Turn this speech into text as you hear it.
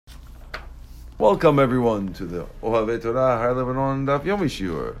Welcome everyone to the Ohavei Torah Har Lebanon Daf Yomi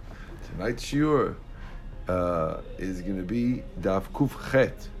Shiur. Tonight's Shiur is going to be Daf Kuf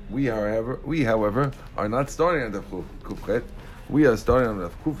Chet. We, however, are not starting on Daf Kuf Chet. We are starting on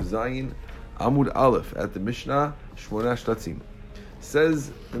Daf Kuf Zayin Amud Aleph at the Mishnah Shmona Shtatzim.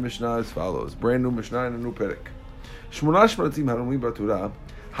 Says the Mishnah as follows: brand new Mishnah and a new Perek. Shmona Shtatzim Harumi Batura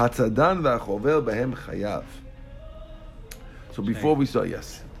Hatzadan v'Achovel Behem Chayav. So before we start,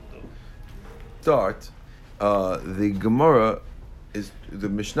 the Gemara the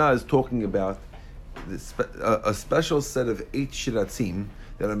Mishnah is talking about a special set of 8 shiratzim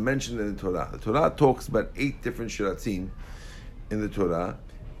that are mentioned in the Torah. The Torah talks about 8 different shiratzim in the Torah,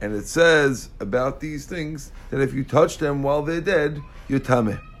 and it says about these things that if you touch them while they're dead, you're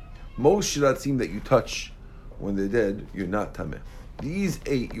tameh. Most shiratzim that you touch when they're dead, you're not tameh. These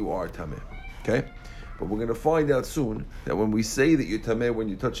 8 you are tameh. Okay? But we're going to find out soon that when we say that you're tameh when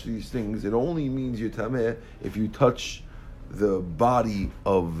you touch these things, it only means you're tameh if you touch the body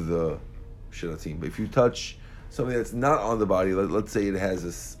of the shiratzim. But if you touch something that's not on the body, let's say it has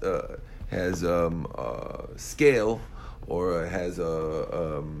a scale, or it has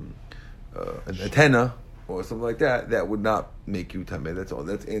an antenna, or something like that, that would not make you tameh. That's all.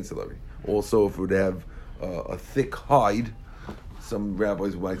 That's ancillary. Also, if it would have a thick hide, some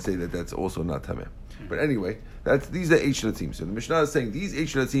rabbis might say that that's also not tameh. But anyway, these are 8 shiratzim. So the Mishnah is saying these 8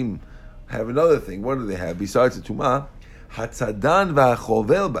 shiratzim have another thing. What do they have besides the tumah? Hatzadan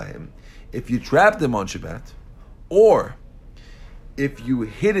v'achovel bahem. If you trap them on Shabbat, or if you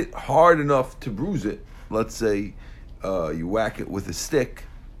hit it hard enough to bruise it, let's say you whack it with a stick,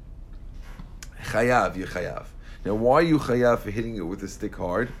 chayav, you're chayav. Now, why are you chayav for hitting it with a stick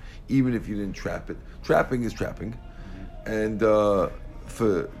hard, even if you didn't trap it? Trapping is trapping, and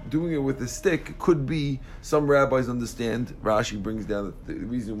for doing it with a stick could be, some rabbis understand, Rashi brings down that the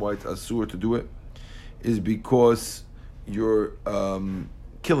reason why it's asur to do it is because you're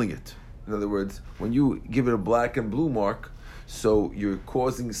killing it. In other words, when you give it a black and blue mark, so you're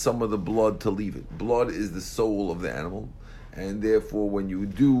causing some of the blood to leave it. Blood is the soul of the animal, and therefore when you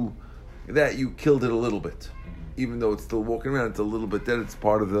do that, you killed it a little bit. Even though it's still walking around, it's a little bit dead. It's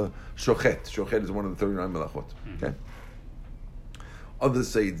part of the shochet. Shochet is one of the 39 melachot. Okay? Others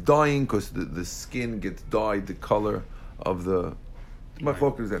say it's dying because the skin gets dyed the color of the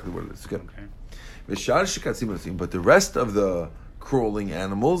machloket, exactly what it is. Okay. But the rest of the crawling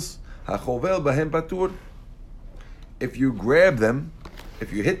animals, hachovel bahem patur. If you grab them,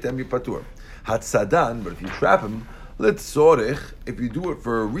 if you hit them, you're patur. Hatzadan, but if you trap them, letzorich, if you do it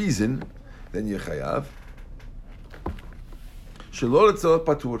for a reason, then you're chayav. Shelo letzorich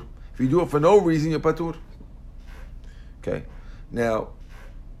patur. If you do it for no reason, you're patur. Okay. Now,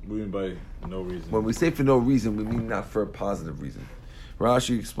 what do you mean by no reason? When we say for no reason, we mean not for a positive reason.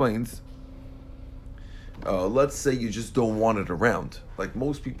 Rashi explains, let's say you just don't want it around. Like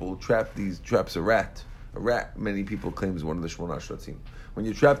most people traps a rat. A rat, many people claim, is one of the Shmona Shtatzim. When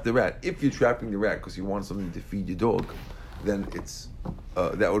you trap the rat, if you're trapping the rat because you want something to feed your dog, then it's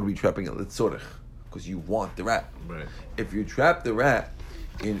that would be trapping it litzorich, because you want the rat. Right. If you trap the rat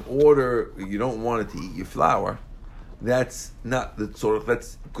in order, you don't want it to eat your flour, that's not the tzorich,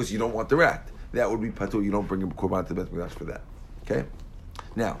 that's because you don't want the rat. That would be patur. You don't bring a korban to the Beit Mikdash for that. Okay?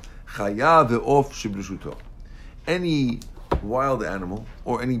 Now, chayav ve'of sheb'rushuto. Any wild animal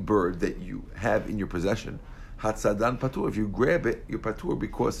or any bird that you have in your possession, hatzadan patur. If you grab it, you're patur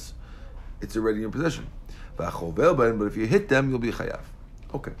because it's already in your possession. V'achovel b'hem, but if you hit them, you'll be chayav.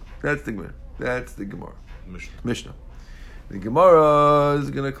 Okay, that's the Gemara. That's the Gemara. Mishnah. The Gemara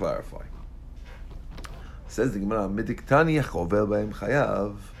is going to clarify. Says the Gemara, Midiktani chovel b'hem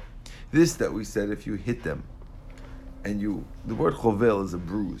chayav. This that we said, if you hit them, and the word chovel is a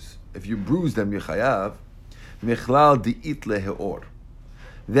bruise. If you bruise them, you're chayav. Mechlal di'it leheor.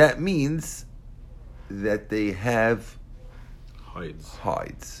 That means that they have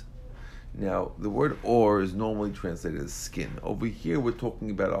hides. Now, the word or is normally translated as skin. Over here, we're talking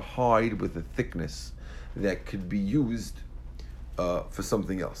about a hide with a thickness that could be used for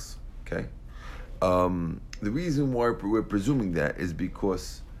something else. Okay? The reason why we're presuming that is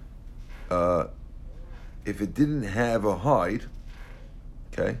because if it didn't have a hide,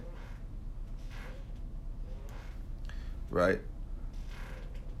 okay, right?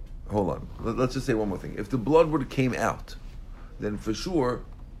 Hold on. Let's just say one more thing. If the blood would have came out, then for sure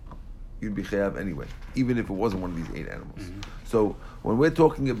you'd be chayav anyway, even if it wasn't one of these 8 animals. Mm-hmm. So when we're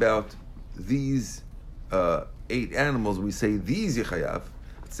talking about these 8 animals, when we say these you're chayav,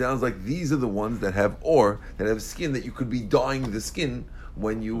 it sounds like these are the ones that have skin, that you could be dyeing the skin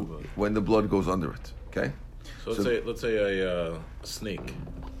when the blood goes under it. Okay. So let's say a snake.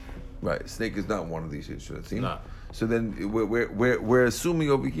 Right, snake is not one of these shiratzim. No. So then we're assuming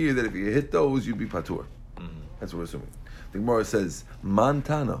over here that if you hit those, you'd be patur. That's what we're assuming. The Gemara says, Man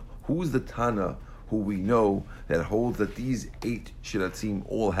Tana. Who's the Tana who we know that holds that these 8 shiratzim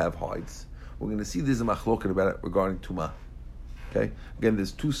all have hides? We're going to see there's a machloket about it regarding Tumah. Okay? Again,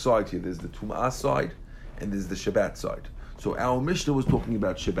 there's 2 sides here. There's the Tumah side and there's the Shabbat side. So our Mishnah was talking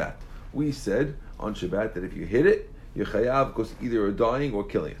about Shabbat. We said on Shabbat that if you hit it, you're chayav because either you're dying or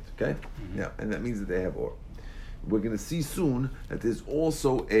killing it. Okay? Yeah, and that means that they have or. We're going to see soon that there's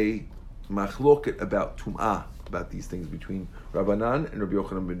also a machloket about Tum'ah, about these things between Rabbanan and Rabbi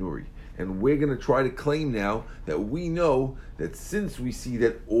Yochanan ben Nuri. And we're going to try to claim now that we know that since we see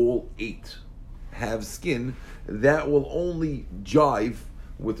that all 8 have skin, that will only jive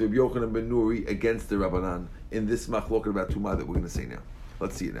with Rabbi Yochanan ben Nuri against the Rabbanan in this machloket about Tum'ah that we're going to say now.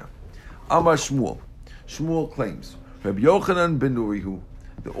 Let's see it now. Amar Shmuel. Shmuel claims, Rabbi Yochanan ben Nuri, who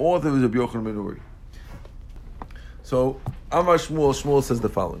the author is Rabbi Yochanan ben Nuri. So, Amar Shmuel says the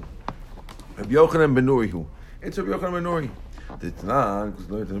following. Rabbi Yochanan ben Nuri, who? It's Rabbi Yochanan ben Nuri. The Tanakh, because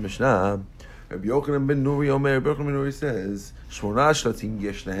learned in the Mishnah, Rabbi Yochanan ben Nuri Omer, Rabbi Yochanan ben Nuri says, Shmona shratzim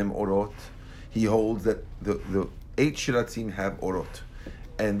yesh lahem orot. He holds that the 8 shiratzim have orot.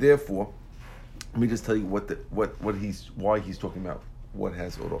 And therefore, let me just tell you why he's talking about what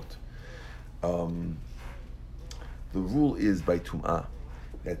has orot. The rule is by Tum'ah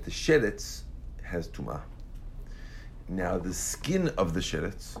that the sheretz has Tum'ah. Now, the skin of the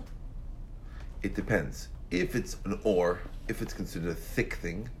sheretz, it depends. If it's an ore, if it's considered a thick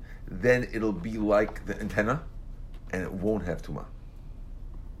thing, then it'll be like the antenna, and it won't have tumah.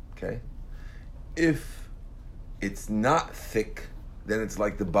 Okay? If it's not thick, then it's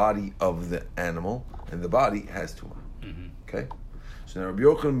like the body of the animal, and the body has tumah. Okay? So now Rabbi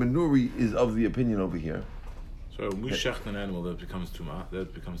Yochanan ben Nuri is of the opinion over here. So when we shecht an animal that becomes tumah,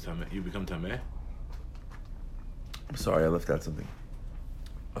 that becomes tameh, you become tameh? I'm sorry, I left out something.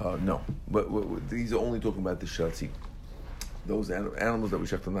 No, but these are only talking about the shiratzim. Those animals that we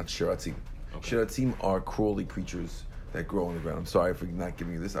checked are not shiratzim. Okay. Shiratzim are crawly creatures that grow on the ground. I'm sorry for not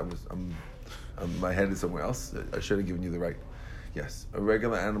giving you this. My head is somewhere else. I should have given you the right. Yes, a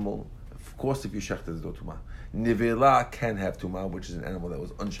regular animal. Of course, if you shecht, there's no tumah. Nivela can have tumah, which is an animal that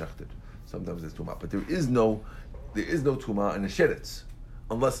was unshechted. Sometimes there's tumah, but there is no tumah in a sheretz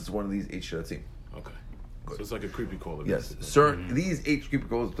unless it's one of these 8 shiratzim. Okay. Good. So it's like a creepy caller. Yes, sir. These 8 creepy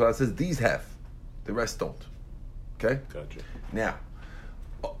callers, Torah says these have, the rest don't. Okay. Gotcha. Now,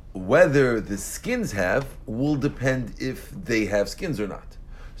 whether the skins have will depend if they have skins or not.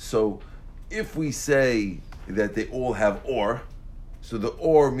 So, if we say that they all have or, so the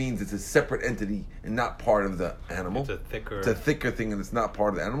or means it's a separate entity and not part of the animal. It's a thicker thing and it's not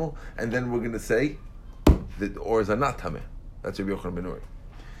part of the animal. And then we're going to say that the ors are not tameh. That's Rabbi Yochanan ben Nuri.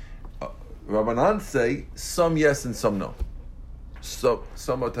 Rabbanan say some yes and some no. So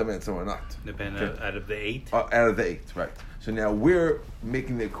some are tameh and some are not. Depending out of the 8? Out of the 8, right. So now we're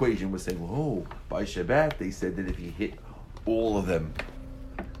making the equation. We're saying, oh, by Shabbat they said that if you hit all of them,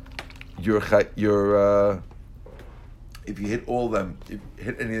 if you hit all of them, if you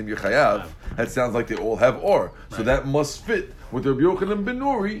hit any of them, you're chayav. That sounds like they all have or. So right. that must fit with Rabbi Yochanan ben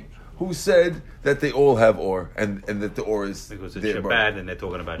Nuri, who said that they all have or, and that the or is because it's Shabbat, and they're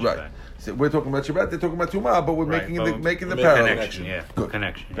talking about Shabbat. Right. So we're talking about Shabbat, they're talking about Tumah, but we're making the parallel connection. Yeah, good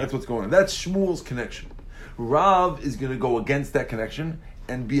connection. That's what's going on. That's Shmuel's connection. Rav is going to go against that connection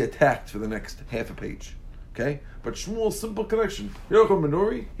and be attacked for the next half a page. Okay? But Shmuel's simple connection. Yochanan ben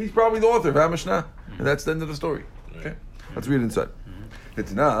Nuri, he's probably the author of HaMishnah, and that's the end of the story. Okay? Let's read it inside.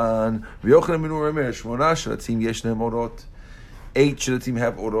 Etnan, Yochanan ben Nuri Omer, Shmona shiratzim yesh lahem orot. 8 shiratzim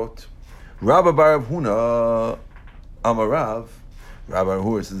have orot. Rabba bar Rav Huna Amarav. Rabbi Bar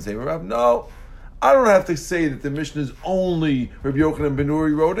Huna says the same Rav. No, I don't have to say that the Mishnah is only Rabbi Yochanan ben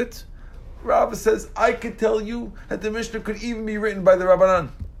Nuri wrote it. Rav says I could tell you that the Mishnah could even be written by the Rabbanan.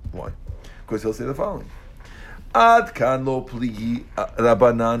 Why? Because he'll say the following: Ad kan lo pligi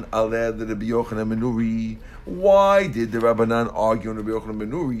Rabbanan aleh Rabbi Yochanan ben Nuri. Why did the Rabbanan argue on Rabbi Yochanan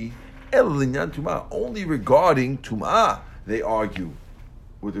ben Nuri? El linyan tumah. Only regarding tumah they argue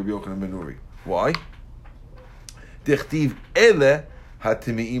with Rabbi Yochanan ben Nuri. Why? Dichtiv ele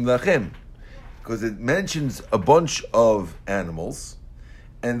hatimeim lachem, because it mentions a bunch of animals,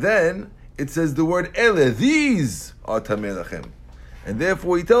 and then it says the word ele. These are tamei lachem, and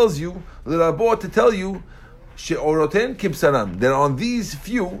therefore he tells you l'rabot to tell you she'oroten kibsaram. That on these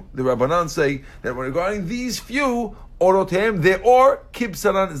few, the Rabbanan say that regarding these few orotem, their or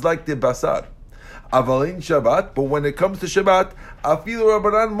kibsaran is like the basar. Avalin Shabbat, but when it comes to Shabbat, afilu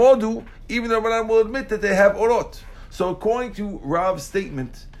Rabbanan modu, even the Rabbanan will admit that they have orot. So according to Rav's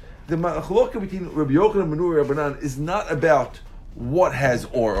statement, the machlokah between Rabbi Yochanan and Menuri Rabbanan is not about what has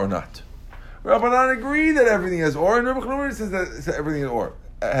or not. Rabbanan agree that everything has or, and Rabbi Yochanan says that everything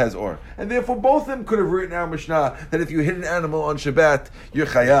has or. And therefore both of them could have written our Mishnah that if you hit an animal on Shabbat, you're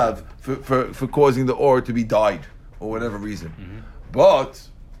chayav for causing the or to be died, or whatever reason. Mm-hmm.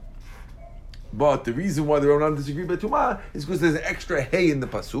 But the reason why the Rabbanan disagree by Tumah is because there's an extra hay in the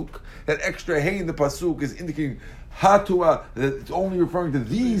pasuk. That extra hay in the pasuk is indicating Hatua, that it's only referring to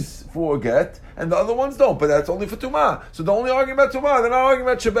these four get, and the other ones don't, but that's only for Tumah. So the only argument about Tumah, they're not arguing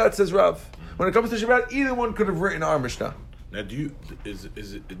about Shabbat, says Rav. When it comes to Shabbat, either one could have written our Mishnah. Now, do you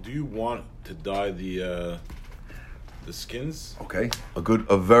want to dye the skins? Okay,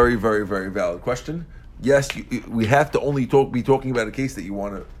 a very, very, very valid question. Yes, we have to only be talking about a case that you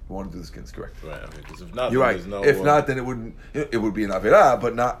want to do the skins, correct? Right. Okay. Because if not, you're right. If not, then it wouldn't. It would be an avirah,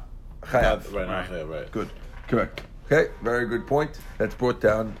 but not chayav. Right. Good. Correct. Okay, very good point. That's brought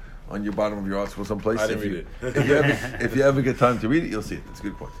down on your bottom of your article someplace. I didn't read it. if you ever get time to read it, you'll see it. That's a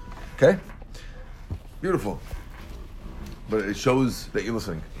good point. Okay? Beautiful. But it shows that you're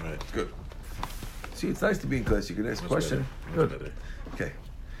listening. Right. Good. See, it's nice to be in class. You can ask a question. Good. Okay.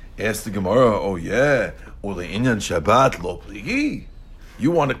 Ask the Gemara, oh yeah, Ule Inyan Shabbat lo pligi.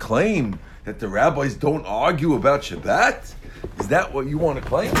 You want to claim that the rabbis don't argue about Shabbat? Is that what you want to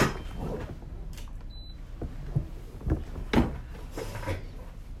claim?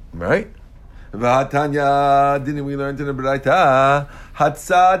 Right? V'hatanya, didn't we learn in the Beraita?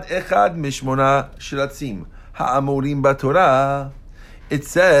 Hatzad echad mishmona shiratzim ha'amorim b'Torah. It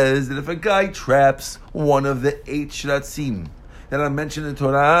says that if a guy traps one of the 8 shiratzim that are mentioned in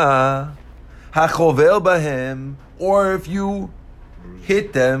Torah, hachovel bahem, or if you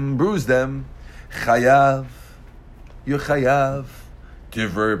hit them, bruise them, chayav, you're chayav.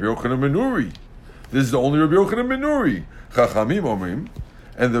 Divrei Rabbi Yochanan Menuri. This is the only Rabbi Yochanan Menuri. Chachamim omrim.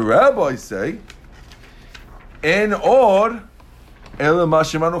 And the rabbis say, En or ele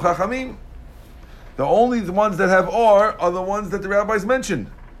mashimanu chachamim. The only ones that have or are the ones that the rabbis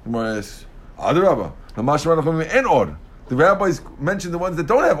mentioned. Gemara asks, Adarabba, the mashimanu chachamim en or. The rabbis mentioned the ones that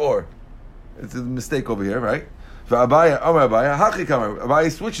don't have or. It's a mistake over here, right? Abaye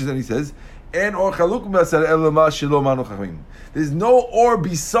switches and he says, En or chaluk basar ele mashilo manu chachamim. There's no or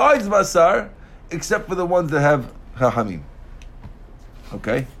besides basar except for the ones that have chachamim.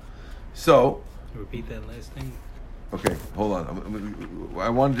 Okay, so repeat that last thing. Okay, hold on. I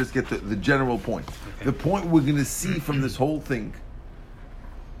want to just get the general point. Okay. The point we're going to see from this whole thing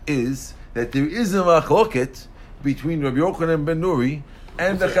is that there is a machloket between Rabbi Yochanan ben Nuri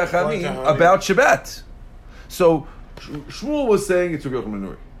and the Chachamim about Shabbat. So Shmuel was saying it's Rabbi Yochanan ben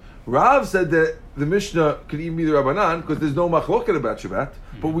Nuri. Rav said that the Mishnah could even be the Rabbanan because there's no machloket about Shabbat.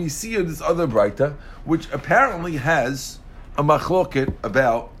 But we see in this other Braita, which apparently has a machloket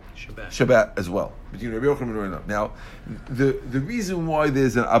about Shabbat as well, between Rabbi Yochanan and Rabbi. Now, the reason why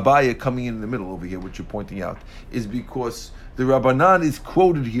there's an Abaya coming in the middle over here, which you're pointing out, is because the Rabbanan is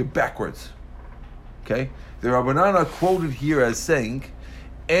quoted here backwards. Okay? The Rabbanan are quoted here as saying,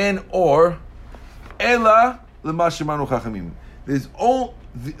 and or, ela l'mashimanu chachamim. There's all,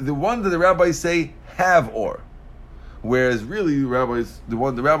 the one that the rabbis say have or. Whereas really the rabbis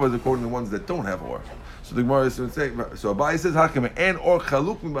are quoting the ones that don't have or. So the Gemara is going to say, so Abai says, Hakim, and or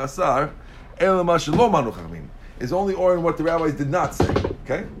chaluk mi basar, el mashalo manu chachamim. Is only or in what the rabbis did not say.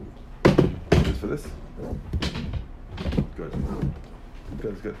 Okay? Just for this? Good.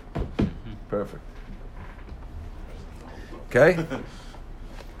 Good. Perfect. Okay?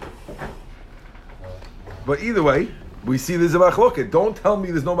 But either way, we see there's a machloket. Don't tell me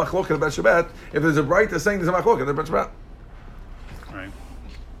there's no machloket about Shabbat if there's a Braita saying there's a machloket about Shabbat. Right.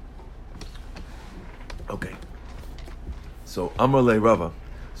 Okay. So Amar le Rava.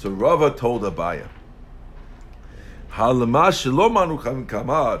 So Rava told Abaya,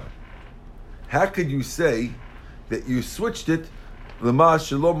 how could you say that you switched it? The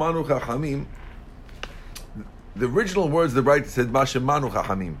original words the Braita said Mashemanu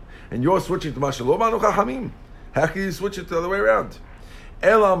Chachamim, and you're switching to Mashemanu Chachamim. How can you switch it the other way around?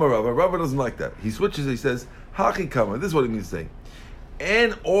 El Amar Rava. Rava doesn't like that. He switches. He says Haki Kama. This is what he means to say.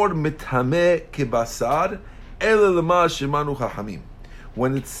 En or mitame kebasar ele lema shemanu chachamim.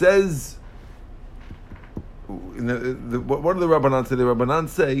 When it says, what do the Rabbanan say? The Rabbanan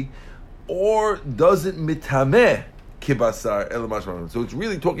say, or doesn't mitame kebasar ele lema shemanu. So it's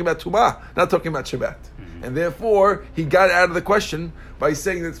really talking about Tumah, not talking about Shabbat. Mm-hmm. And therefore, he got out of the question by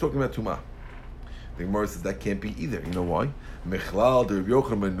saying that it's talking about Tumah. The Gemara says that can't be either. You know why? Mechlal de Rabbi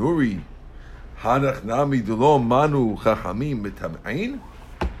Yochanan Menuri. Hanach nami dulo manu chachamim mitam'ain.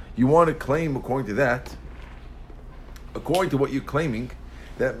 You want to claim, according to that, according to what you're claiming,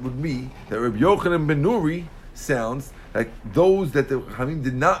 that would be that Rabbi Yochanan ben Nuri sounds like those that the Chachamim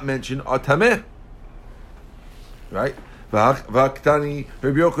did not mention are tameh. Right? V'haktani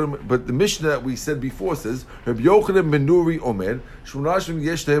Rabbi Yochanan, but the Mishnah that we said before says Rabbi Yochanan ben Nuri omer shmunashim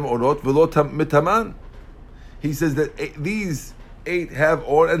yesh lehem orot v'lo mitaman. He says that these 8 have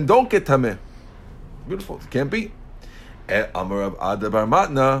or and don't get tameh. Beautiful. It can't be. Amar Rav Ada bar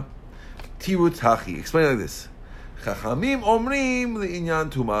Matna tirut hachi. Explain like this: Chachamim omrim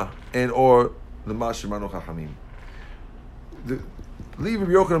le'inyan tuma and or the mashemanu Chachamim. Leave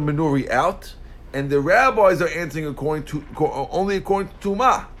Rabbi Yochanan ben Nuri out, and the rabbis are answering only according to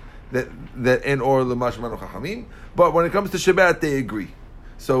tuma that and or the mashemanu Chachamim. But when it comes to Shabbat, they agree.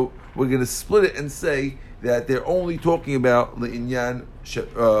 So we're going to split it and say that they're only talking about le'inyan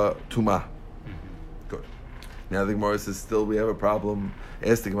tuma. Good. Now the Gemara says, still we have a problem.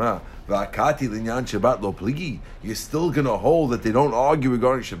 Ask the Gemara, v'akati linyan Shabbat lo pligi. You're still going to hold that they don't argue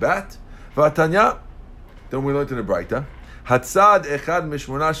regarding Shabbat? V'atanya. Then we learned in the Braita. Hatzad echad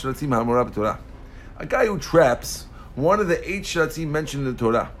mishmona shratzim hamorah b'Torah. A guy who traps one of the 8 shratzim mentioned in the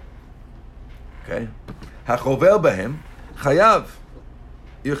Torah. Okay? Hachovel b'hem chayav.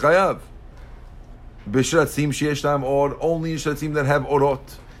 You're chayav. B'shratzim sheyesh lahem or only shratzim that have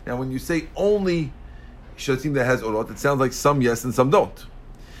orot. Now when you say only shratzim that has orot, it sounds like some yes and some don't.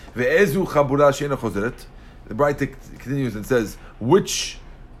 Ve'ezu chabura she'ena chozeret. The Braita continues and says, which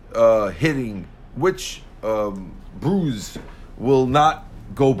bruise will not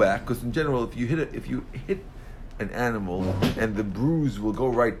go back? Because in general, if you hit an animal and the bruise will go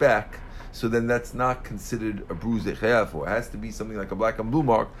right back, so then that's not considered a bruise that chayav for. It has to be something like a black and blue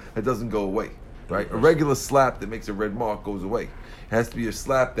mark that doesn't go away. Right? A regular slap that makes a red mark goes away. It has to be a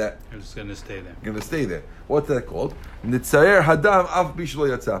slap that it's going to stay there. Going to stay there. What's that called? Nitzayer hadam af bishlo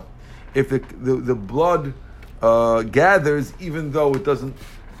yatsa. If the blood gathers, even though it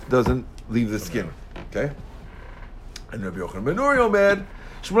doesn't leave the skin. Okay. And Rabbi Yochanan ben Nuri omer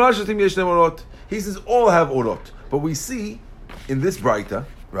shmona shatim yesh lehem orot. He says all have orot, but we see in this Braita,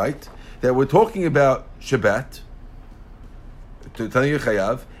 right, that we're talking about Shabbat. Tanya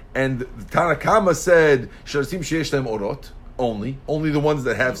chayav. And the Tanakama said, "Sharasim sheyesh lehem orot." Only the ones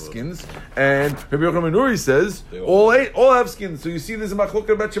that have skins. And Rabbi Yochanan ben Nuri says, all have skins. So you see there's a machlokah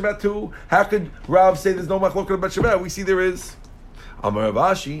about Shabbat too. How could Rav say there's no machlokah about Shabbat? We see there is. Amar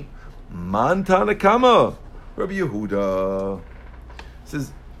Rav Ashi, man Tanakama. Rabbi Yehuda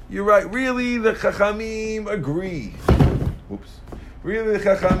says, you're right. Really, the Chachamim agree. Really, the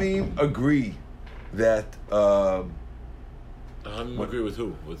Chachamim agree that. Agree with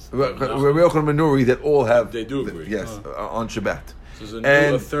who? Rabbi Yochanan ben Nuri that all have. They do agree. Yes, on Shabbat. So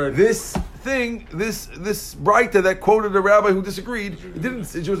and a third. This Braita that quoted a rabbi who disagreed,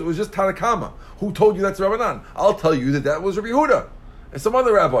 it was just Tanakama who told you that's Rabbanan. I'll tell you that was Rabbi Yehuda and some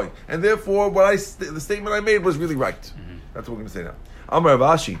other rabbi, and therefore the statement I made was really right. Mm-hmm. That's what we're going to say now. Amar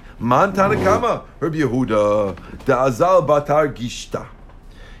Rav Ashi, man Tanakama, Rabbi Yehuda, da'azal batar gishta.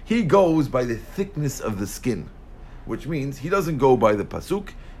 He goes by the thickness of the skin. Which means he doesn't go by the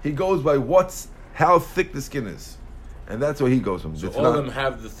pasuk. He goes by how thick the skin is, and that's where he goes from. So all of them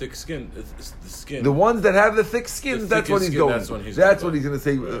have the thick skin. It's the skin. The ones that have the thick skin, that's what he's going. That's what he's going to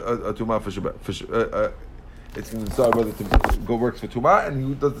say. Tumah for Shabbat. It's going to decide whether to go works for Tumah, and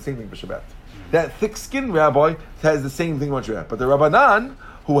he does the same thing for Shabbat. That thick skin rabbi has the same thing on Shabbat, but the Rabbanan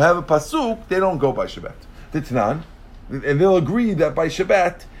who have a pasuk, they don't go by Shabbat. The Tanan, and they'll agree that by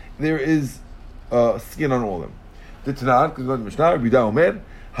Shabbat there is skin on all of them. The Tanan, because the Mishnah, Bida Omer,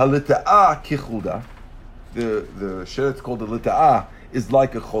 Halita'ah kichuda. The sheretz called the Lita'ah is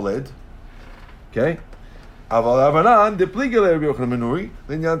like a choled. Okay? Aval Avanan, the Pligel Rabbi Yochanan ben Nuri,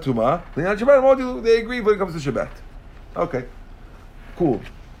 Linyan Tumah, Linyan Shabbat, they agree when it comes to Shabbat. Okay. Cool.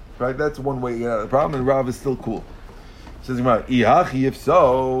 Right? That's one way to get out of the problem, and Rav is still cool. Says Ihachi, if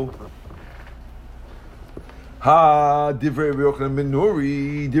so, Ha, Divrei Rabbi Yochanan ben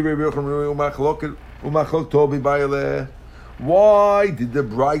Nuri, Divrei Rabbi Yochanan ben Nuri, why did the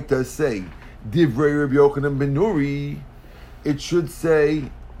Braita say Divrei Rabbi Yochanan ben Nuri? It should say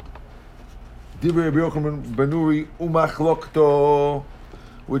Divrei Rabbi Yochanan ben Nuri umachlokto,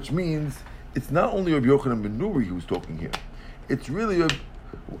 which means it's not only Rabbi Yochanan ben Nuri who's talking here. It's really,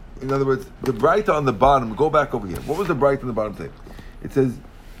 in other words, the Braita on the bottom. Go back over here. What was the Braita on the bottom say? It says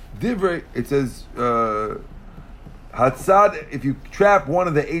Divrei. It says Hatzad. If you trap one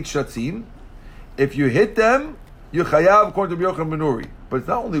of the 8 shatzim. If you hit them, you're chayav according to Rabbi Yochanan ben Nuri. But it's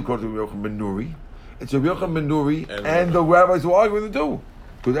not only according to Rabbi Yochanan ben Nuri. It's Rabbi Yochanan ben Nuri and the rabbis who argue with the two.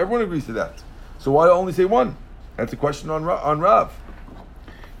 Because everyone agrees to that. So why only say one? That's a question on Rav.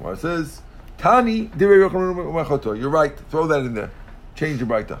 Well, it says, Tani, you're right, throw that in there. Change the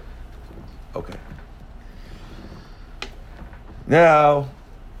Braita. Okay. Now,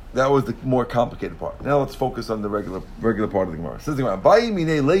 that was the more complicated part. Now let's focus on the regular part of the Gemara. It says the Gemara, Bayi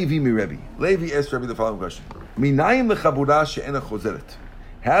mine Levi mi Rebbe. Levi asked Rebbe the following question. Minayim lechabura she'ena chozeret.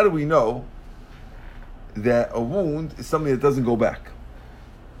 How do we know that a wound is something that doesn't go back?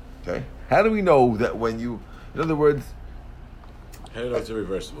 Okay? How do we know that when you, in other words... How do you know it's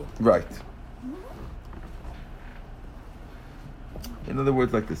irreversible? Right. In other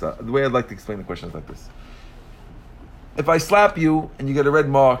words, like this. The way I'd like to explain the question is like this. If I slap you and you get a red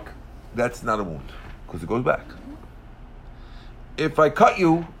mark, that's not a wound because it goes back. If I cut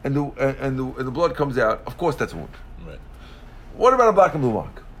you and the blood comes out, of course that's a wound. Right. What about a black and blue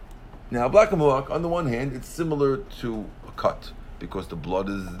mark? Now, a black and blue mark, on the one hand, it's similar to a cut because the blood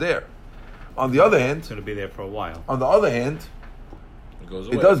is there. On the other hand, It's going to be there for a while, on the other hand, It goes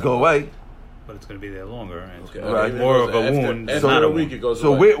away. it does go away. but it's going to be there longer. And it's Okay. gonna be Right. Even more if of it a goes wound. After, It's not a a week, wound. it goes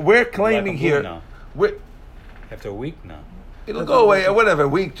So away. we're Black claiming and blue here, now. we're, After a week, no. it'll go away, or whatever, a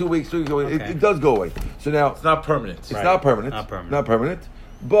week, 2 weeks, 3 weeks, Okay. it does go away. So now, It's not permanent. it's Right. not permanent. Not permanent.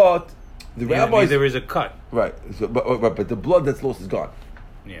 But the rabbis... There is a cut. Right, so, but the blood that's lost is gone.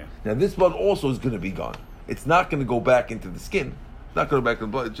 Yeah. Now this blood also is going to be gone. It's not going to go back into the skin. It's not going to go back in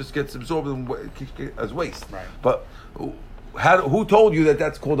the blood. It just gets absorbed as waste. Right. But who told you that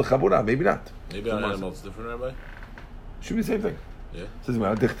that's called a chabura? Maybe not. Maybe on animal it's different, Rabbi? Should be the same thing. Yeah. It says,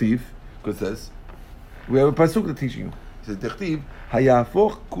 Dechtiv, because it says, we have a pasuk that's teaching you. It says, Dechtiv,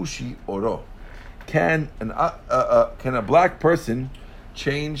 hayafoch kushi oro. Can a black person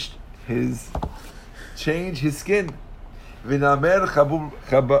change his skin? V'namer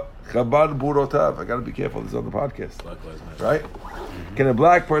chabar burotav. I got to be careful. This is on the podcast, Black Lives Matter. right? Can a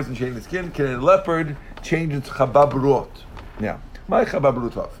black person change his skin? Can a leopard change its chababrot? Now, my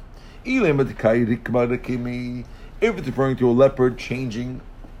chababrotav. If it's referring to a leopard changing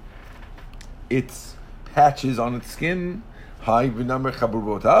its patches on its skin, hi v'namer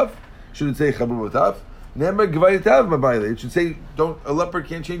chabarotav. Should it say chabarotav? Nemer gvayitav mabayle. It should say a leopard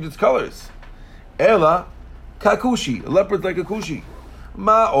can't change its colors. Ela kakushi. A leopard's like a kushi.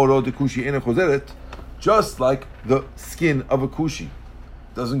 Ma oro de kushi ena chozeret. Just like the skin of a kushi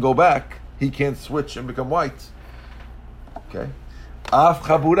doesn't go back, he can't switch and become white. Okay. Af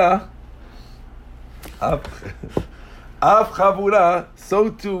chabura. Af chabura. So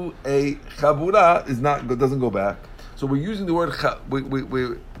too a chabura doesn't go back. So we're using the word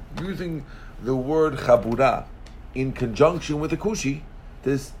we're using the word chabura in conjunction with the kushi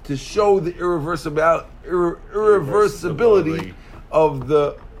to show the irreversibility of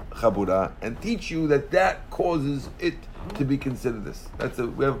the chabura and teach you that causes it to be considered this.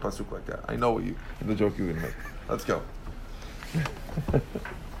 We have a pasuk like that. I know the joke you're going to make. Let's go.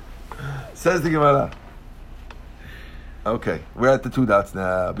 Says the Gemara. Okay, we're at the 2 dots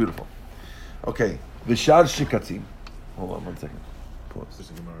now. Beautiful. Okay, v'shar shikatzim. Hold on 1 second.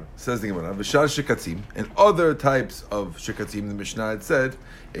 Pause. Says the Gemara, v'shar shikatzim, and other types of shikatzim. The Mishnah had said,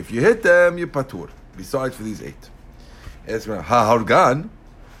 if you hit them, you patur. Besides for these 8, as ha-hargan.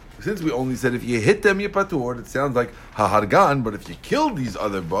 Since we only said if you hit them, you patur, it sounds like ha-hargan. But if you kill these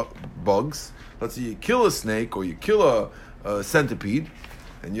other bugs, let's say you kill a snake or you kill a centipede,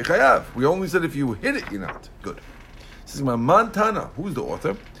 and you chayav. We only said if you hit it, you're not. Good. This is my Montana. Who's the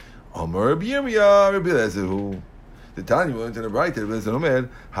author? Omer Rabbi Yirmiyah, Rabbi Eliezer, who the Tanya went to the right. Rabbi Eliezer Omer,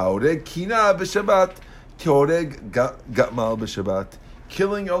 haoreg kina b'Shabbat, kioreg gatmal b'Shabbat.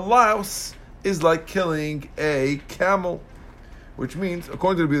 Killing a louse is like killing a camel, which means,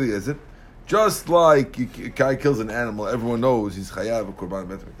 according to Rabbi Eliezer, just like a guy kills an animal, everyone knows he's chayav a korban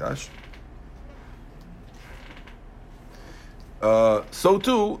bet mikdash. So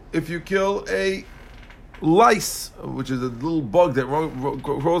too, if you kill a lice, which is a little bug that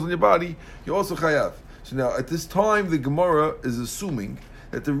grows on your body, you're also chayav. So now, at this time, the Gemara is assuming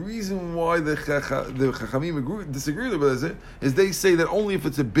that the reason why the Chachamim disagree with it is they say that only if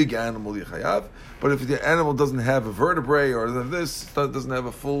it's a big animal you're chayav, but if the animal doesn't have a vertebrae or doesn't have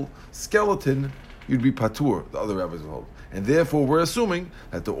a full skeleton, you'd be patur. The other rabbis will hold, and therefore we're assuming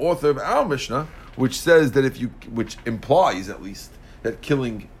that the author of our Mishnah, which says that which implies at least that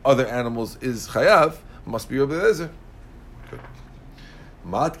killing other animals is chayav, must be Rabbi Eliezer. Good.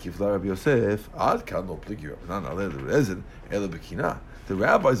 Mat kifla Rabbi Yosef ad kan lo pligi Rabbanan ale Rabbi Eliezer ele b'kina. The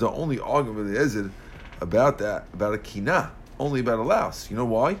rabbis are only arguing with Rabbi Eliezer about a kina, only about a louse. You know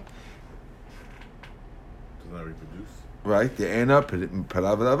why? Does not reproduce. Right? They end up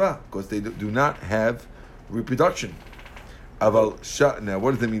because they do not have reproduction. Now,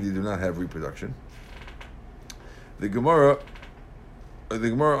 what does that mean? They do not have reproduction. The Gemara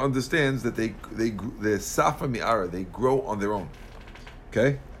understands that they're safa mi'ara. They grow on their own.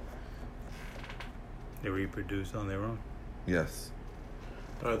 Okay? They reproduce on their own. Yes.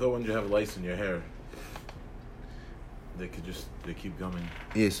 I thought when you have lice in your hair, they keep coming.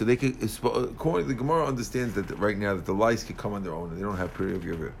 Yeah, so they could. According the Gemara understands that right now that the lice can come on their own and they don't have period of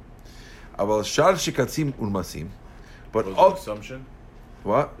year. Aval shar shekatzim ulmasim, but Was it an assumption?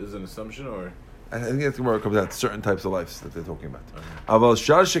 what? Is it an assumption or? I think that's Gemara comes out certain types of lice that they're talking about. Okay. Aval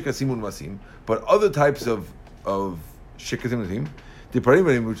shar shekatzim ulmasim, but other types of shekatzim ulmasim, the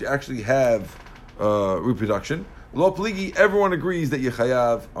parim which actually have reproduction. Lo pligi, everyone agrees that you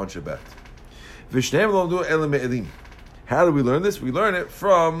chayav on Shabbat. V'shneim lo do elim me'elim. How do we learn this? We learn it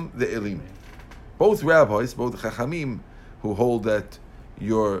from the Elim. Both rabbis, both Chachamim, who hold that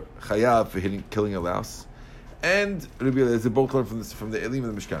you're chayav for killing a louse, and Rabbi Eliezer both learn from the Elim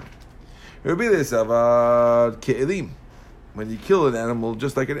and the Mishkan. Rabbi Eliezer avad ke'elim. When you kill an animal,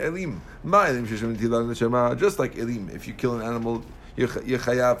 just like an Elim. Ma'elim sheshem tilan neshama. Just like Elim, if you kill an animal, you're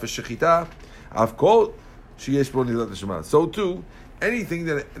chayav for shechita. Avkol sheyesh bo nilat neshama. So too, anything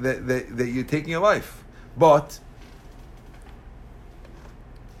that you're taking a life, but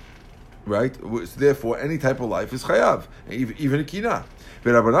right? So therefore, any type of life is chayav, even a kina.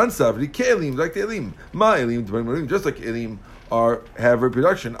 But Rabbanan savri ke'elim, like the elim, ma'elim, just like elim have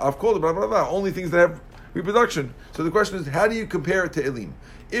reproduction. I've called it only things that have reproduction. So the question is, how do you compare it to elim?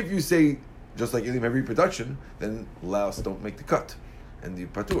 If you say just like elim have reproduction, then louse don't make the cut and the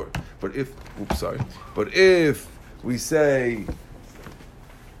patur. But if we say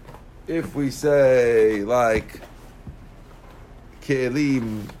like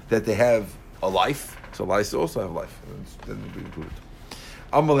ke'elim that they have a life, so lice also have life. Then we include it.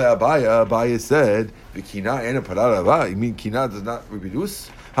 Amalei Abaya said, "V'kina ena pararava." You mean kina does not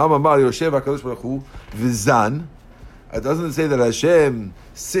reproduce? Hamamar Yoshev Hakadosh Baruch Hu v'zan. It doesn't say that Hashem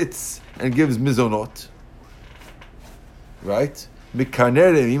sits and gives mizonot, right?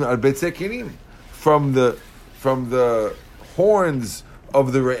 Mikanerim al betzekinim, from the horns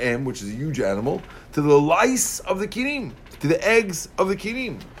of the re'em, which is a huge animal, to the lice of the kinim, to the eggs of the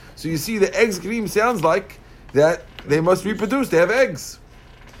kinim. So you see, the eggs of kinim sounds like that they must reproduce. They have eggs.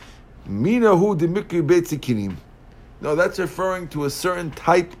 Minahu demikri betzekinim. No, that's referring to a certain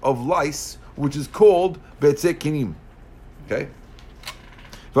type of lice, which is called betzekinim. Okay.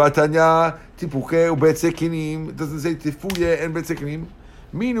 V'atanya tipuche ubetzekinim. It doesn't say tifuye and betzekinim.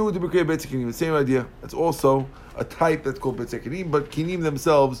 Minu demikri betzekinim. The same idea. It's also a type that's called betzekinim, but kinim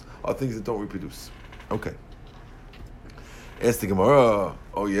themselves are things that don't reproduce. Okay. Ask the Gemara.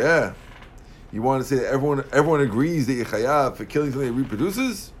 Oh yeah, you want to say that everyone agrees that you're chayav for killing something that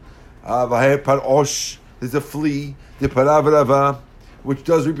reproduces? There's a flea, the paravarava, which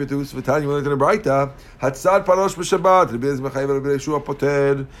does reproduce. V'tanya went into the Braita. Hatzad parosh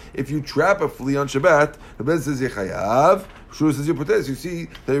b'Shabbat. If you trap a flea on Shabbat, the Rebbe says you're chayav. Yeshua says you're poter. So you see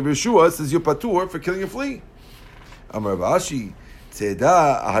that Yeshua says you're patur for killing a flea. Amar Rashi.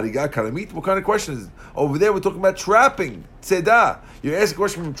 Tzeda, ahariga karamit. What kind of question is it? Over there we're talking about trapping. Tzeda. You're asking a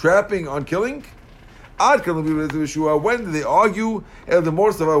question from trapping on killing? Ad kan be with Yeshua. When do they argue? El the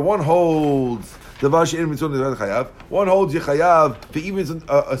Morsava, one holds the vash in mitzvah chayav. One holds Yechayav for even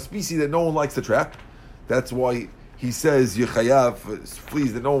a species that no one likes to trap. That's why he says Yechayav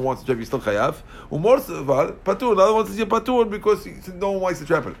fleas that no one wants to trap. You still chayav. Umorsava patur. The other one says you're patur because no one likes to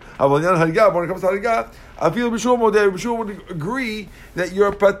trap it. Avalyan hariga. When it comes to hariga, I feel B'Shua would agree that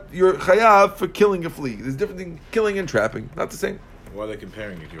you're chayav for killing a flea. There's a difference in killing and trapping. Not the same. Why are they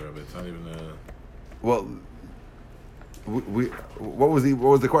comparing it here? It's not even a... Well, what was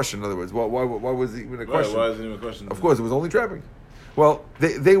the question? In other words, why was it even a question? Why is it even a question? Of course, it was only trapping. Well,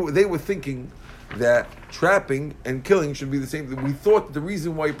 they were thinking that trapping and killing should be the same. We thought that the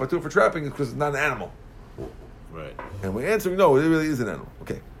reason why you patur for trapping is because it's not an animal. Right. And we're answering, no, it really is an animal.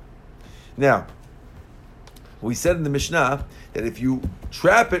 Okay. Now, we said in the Mishnah that if you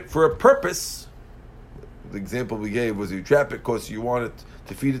trap it for a purpose, the example we gave was you trap it because you want it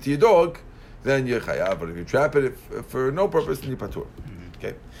to feed it to your dog, then you're chayav. But if you trap it for no purpose, then you're patur.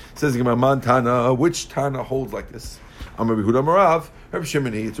 Okay. Says Gemara, Man Tana, which Tana holds like this? Amar Yehuda Marav, Reb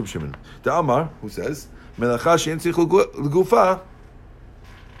Shimon, it's Reb Shimon. The Amar, who says, Melacha she'en tzich l'gufa,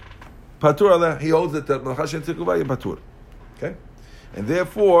 patur aleh. He holds that Melacha she'en tzich l'gufa, you're patur. Okay. And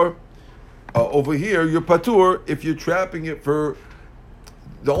therefore, over here, you're patur if you're trapping it for...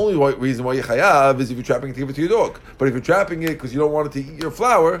 The only reason why you're chayav is if you're trapping it to give it to your dog. But if you're trapping it because you don't want it to eat your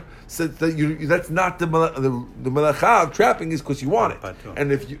flour, so that's not the melacha of trapping is because you want it.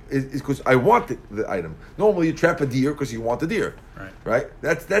 And if it's because I want the item. Normally you trap a deer because you want the deer. Right?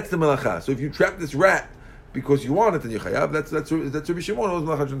 That's the melacha. So if you trap this rat because you want it, then you're chayav. That's Rabbi Shimon.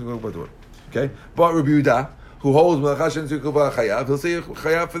 Okay? But Rabbi Yehuda who holds Malacha She'en Tzui Chayav, he'll say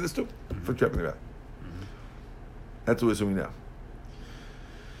Chayav for this too, for trapping the rat. That's what we're assuming now.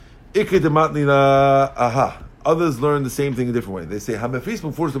 Ikri dematni la aha. Others learn the same thing a different way. They say Hamefis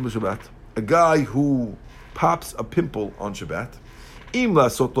Mufursa b'Shabbat. A guy who pops a pimple on Shabbat. Im la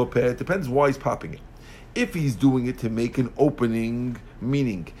soto peh. It depends why he's popping it. If he's doing it to make an opening,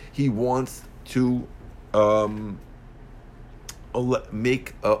 meaning he wants to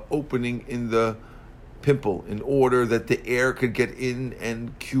make an opening in the pimple in order that the air could get in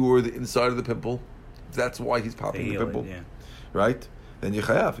and cure the inside of the pimple. That's why he's popping the pimple, right? Then you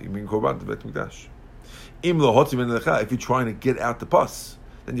chayav. You mean korban to Bet Mikdash. Im lo hotzim en lecha. If you're trying to get out the pus,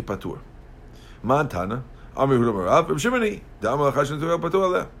 then you patur. Mantana. Amir Huda Marav. Shimoni. Dama lachashin tu patur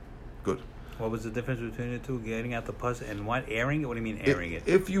aleh. Good. What was the difference between the two? Getting out the pus and what? Airing it? What do you mean airing it?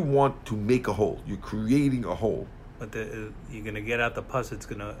 If you want to make a hole, you're creating a hole. But you're gonna get out the pus.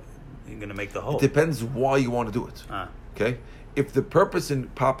 You're gonna make the hole. It depends why you want to do it. Okay. If the purpose in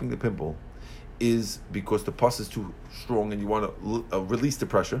popping the pimple is because the pus is too strong and you want to release the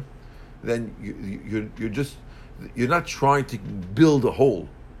pressure, then you're not trying to build a hole,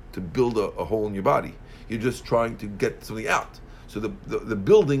 a hole in your body. You're just trying to get something out. So the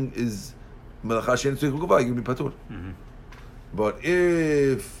building is Malacha She'en Tzui Chayav, you'll be patur. But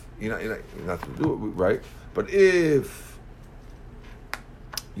if you're not to do it right, but if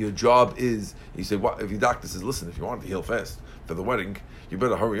your job is, you say, what if your doctor says, listen, if you want to heal fast for the wedding, you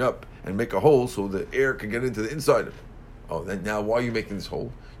better hurry up and make a hole so the air can get into the inside of it. Oh, then now why are you making this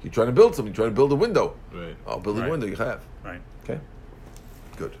hole? You're trying to build something. You're trying to build a window. Right. Oh, building a window you have. Right. Okay.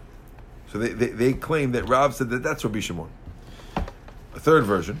 Good. So they claim that Rav said that's Rabbi Shimon. A third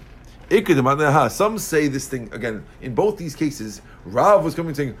version. Some say this thing again. In both these cases, Rav was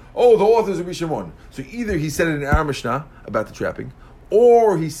coming saying, "Oh, the author is Rabbi Shimon." So either he said it in our Mishnah about the trapping,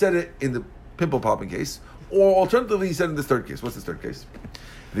 or he said it in the pimple popping case, or alternatively he said it in this third case. What's this third case?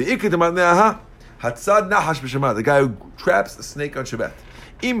 The Hatzad Nahash b'Shabbat, the guy who traps a snake on Shabbat.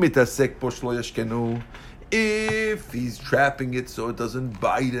 If he's trapping it so it doesn't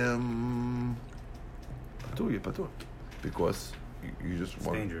bite him, patur, because you just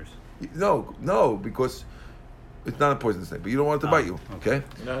want. It's dangerous. No, because it's not a poisonous snake, but you don't want it to bite you. Okay.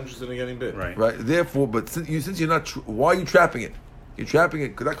 You're not interested in getting bit. Right. Therefore, but since you're not, why are you trapping it? You're trapping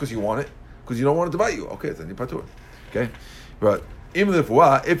it not because you want it, because you don't want it to bite you. Okay, then you patur. Okay, but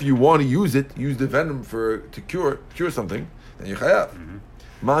if you want to use it, use the venom to cure something, then you chayav.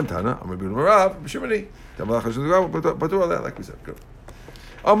 Mantana, I'm Rabbi Marav, Shimoni, like we said. Good.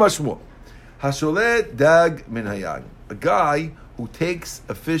 Amashmo, Hasholet dag min hayag, a guy who takes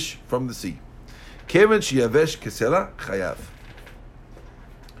a fish from the sea. Keven shiyavesh kesela chayav.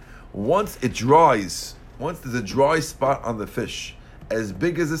 Once it dries, once there's a dry spot on the fish as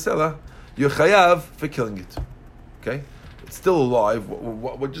big as a sela, you're chayav for killing it. Okay. It's still alive.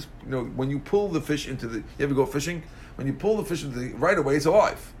 What just when you pull the fish into the, you ever go fishing? When you pull the fish into the, right away, it's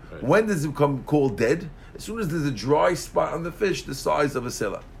alive. Right. When does it become called dead? As soon as there's a dry spot on the fish, the size of a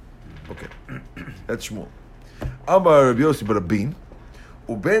sela. Okay, that's Shmuel. Amar Rabbi Yossi bar Rabin,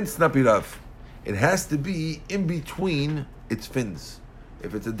 uben snapirav. It has to be in between its fins.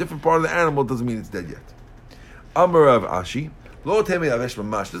 If it's a different part of the animal, it doesn't mean it's dead yet. Amar Rav Ashi, lo teme avesh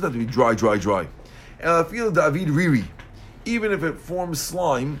mamash. It doesn't have to be dry. El afil David riri. Even if it forms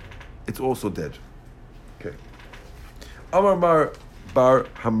slime, it's also dead. Okay. Amar bar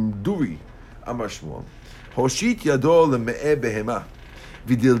Hamduri, Amar Shmuel, Hoshit yado leme'eh behema,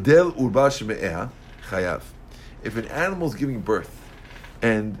 vidildel urbash me'eha, chayav. If an animal is giving birth,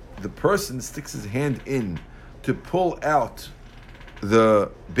 and the person sticks his hand in to pull out the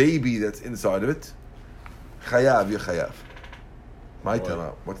baby that's inside of it, chayav, you're chayav. My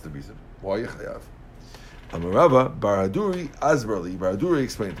time, what's the reason? Why you chayav? Amarava Baraduri Asbarli. Baraduri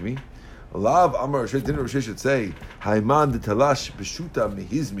explained to me. Lav Amar didn't Rosh should say Haiman de Talash Beshuta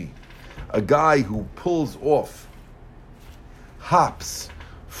Mehizmi, a guy who pulls off hops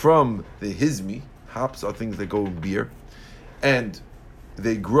from the hizmi. Hops are things that go in beer, and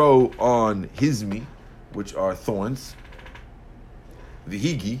they grow on hizmi, which are thorns.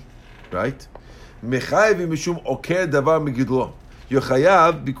 Vihigi, right? Mechayvi mishum oker davar megidlo. You're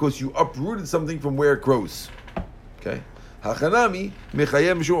chayav because you uprooted something from where it grows. Okay? Hachanami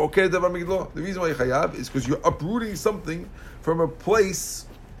mechayev mishum oker davar megidlo. The reason why you're chayav is because you're uprooting something from a place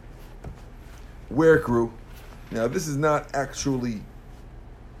where it grew. Now, this is not actually.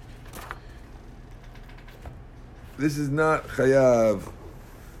 This is not chayav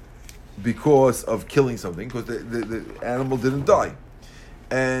because of killing something, because the animal didn't die.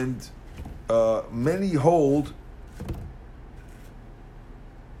 And many hold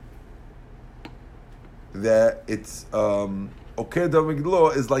that it's Oker Davar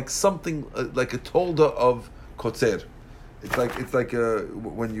Megidlo is like something like a tolda of kotzer. It's like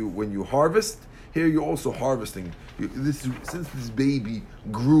when you harvest. Here you're also harvesting. Since this baby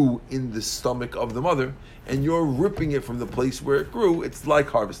grew in the stomach of the mother, and you're ripping it from the place where it grew, it's like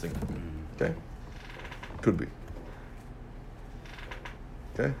harvesting. Okay, could be.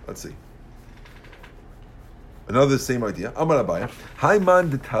 Okay, let's see. Another same idea. Amar Abaya. Hayman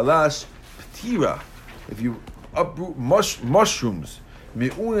de talash ptira. If you uproot mushrooms,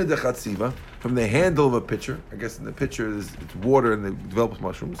 me'una de chatziva, from the handle of a pitcher. I guess in the pitcher it's water and it develops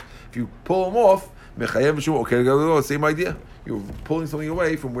mushrooms. If you pull them off, mechayev v'shum. Okay, same idea. You're pulling something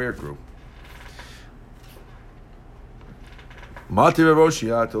away from where it grew. How could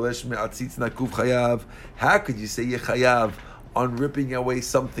you say you're chayav on ripping away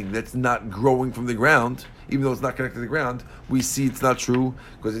something that's not growing from the ground, even though it's not connected to the ground? We see it's not true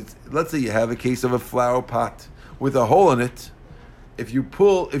because let's say you have a case of a flower pot with a hole in it. If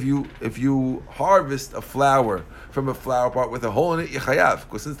you harvest a flower from a flower pot with a hole in it, you chayav,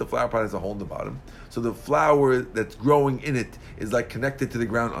 because since the flower pot has a hole in the bottom, so the flower that's growing in it is like connected to the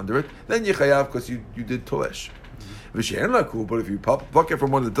ground under it, then you chayav because you did tolesh. But if you pluck it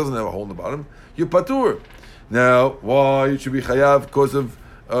from one that doesn't have a hole in the bottom, you patur. Now, why you should be chayav because of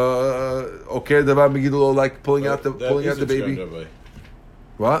oker davar megidlo, like pulling out the baby? Rabbi.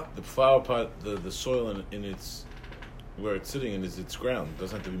 What? The flower pot, the soil in its where it's sitting in is its ground. It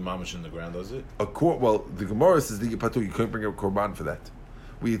doesn't have to be mamish in the ground, does it? Well, the Gemara says that you patur. You couldn't bring a korban for that.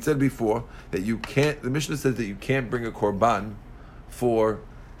 We had said before that you can't. The Mishnah says that you can't bring a korban for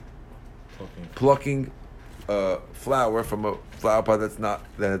plucking flower from a flower pot that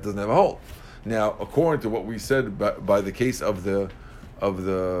it doesn't have a hole. Now, according to what we said by the case of the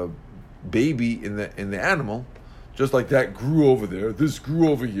baby in the animal, just like that grew over there, this grew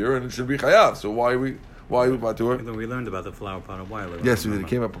over here, and it should be chayav. So why are we patur? We learned about the flower pot a while ago. Yes, we did. It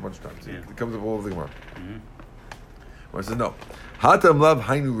came up a bunch of times. Yeah. It comes up all over the Gemara. Where it says no. Hatam lav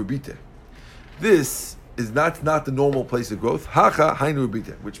hainu rubite. This is not the normal place of growth. Hacha hainu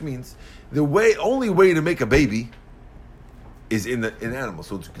rubite, which means the only way to make a baby is in animals.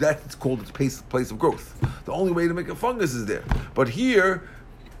 So it's called its place of growth. The only way to make a fungus is there. But here,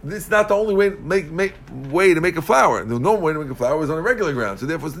 this is not the only way to make a flower. The normal way to make a flower is on a regular ground. So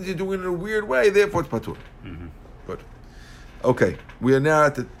therefore, since you're doing it in a weird way, therefore it's patur. Mm-hmm. Good. Okay, we are now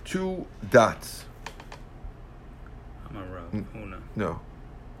at the 2 dots. Amar Rav Huna. No.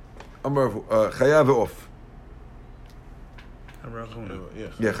 Amar chayav ve'of. Rav Huna.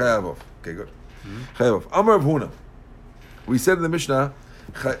 Yeah, chayav ve'of. Okay, good. Chayav ve'of. Amar Rav Huna. We said in the Mishnah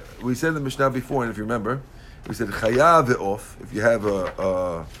before, and if you remember, we said chayav ve'of. If you have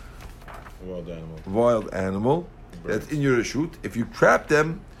a wild animal that's in your reshut, if you trap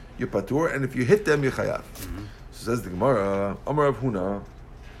them, you're patur, and if you hit them, you're chayav. So says the Gemara, Amar Rav Huna,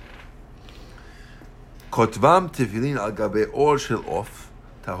 Kotvam tefillin al gabe or shel of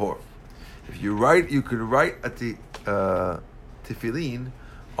tahor. If you could write a tefillin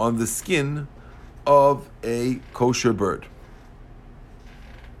on the skin of a kosher bird.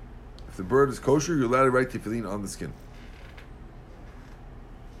 If the bird is kosher, you're allowed to write tefillin on the skin.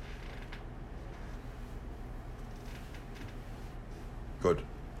 Good.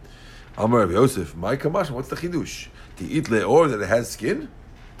 Amar Rabbi Yosef, my kamash, what's the chidush? To eat le'or that it has skin?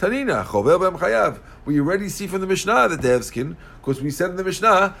 Tanina, chovel b'em chayav. We already see from the Mishnah that they have skin, because we said in the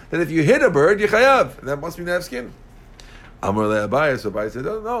Mishnah that if you hit a bird, you chayav. And that must mean they have skin. Amar le'Abayah, so Abayah said,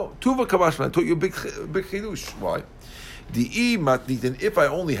 no, tuva kamash, I taught you a big chidush. Why? Di'i matnitin, if I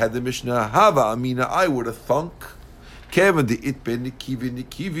only had the Mishnah, hava amina, I would have thunk, Kevin the itbe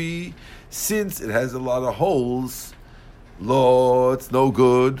nikivi, since it has a lot of holes, lo, it's no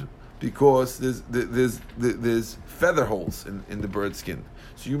good, because there's feather holes in the bird skin.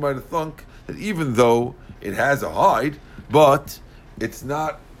 So you might have thunk that even though it has a hide, but it's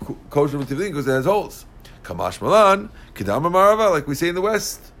not kosher with tefillin because it has holes. Kamash malan, kedama marava, like we say in the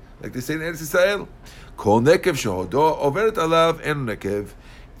West, like they say in Eretz Yisrael. Kol nekev shehodo overet alav en nekev.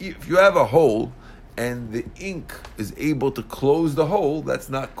 If you have a hole and the ink is able to close the hole, that's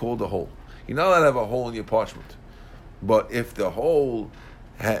not called a hole. You're not allowed to have a hole in your parchment. But if the hole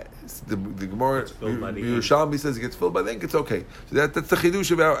has, the Gemara, Yerushalmi says it gets filled by the ink, it's okay. So that's the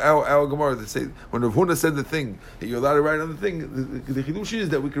chidush of our Gemara. That say when Rav Huna said the thing that you're allowed to write on the thing, the chidush is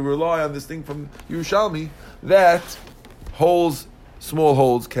that we can rely on this thing from Yerushalmi that small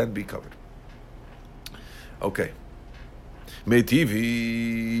holes can be covered. Okay.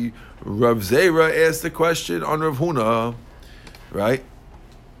 Meitivi, Rav Zera asked the question on Rav Huna, right?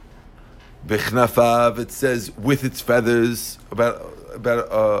 Bechnafav, it says with its feathers,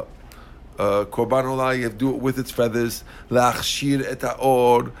 about korban olah, you have to do it with its feathers. Lachshir et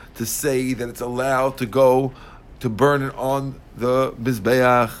haor, to say that it's allowed to go to burn it on the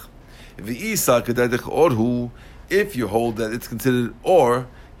mizbeach. V'isa kedadech orhu, if you hold that it's considered or,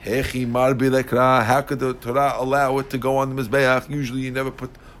 hechi marbi lekra, how could the Torah allow it to go on the mizbeach? Usually you never put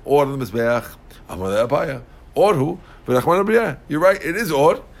or on the mizbeach. Amar le'abaya, orhu, v'rachman abriyah. You're right, it is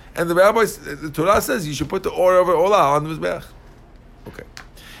or, and the Torah says you should put the or over olah on the mizbeach. Okay.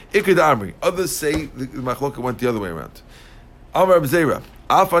 Ikad Amri. Others say the machloka went the other way around. Amar Abzeira.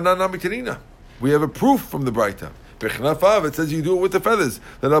 Afanan Amikirina. We have a proof from the Braita. Bechnafav, it says you do it with the feathers.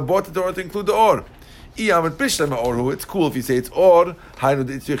 That I bought the Torah to include the or. It's cool if you say it's or.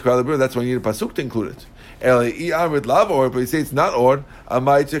 That's why you need a pasuk to include it. But you say it's not or. Why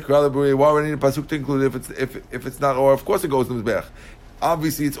would I need a pasuk to include it if it's not or? Of course it goes to the mizbeach.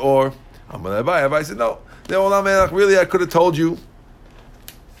 Obviously it's or. I said no. Really, I could have told you.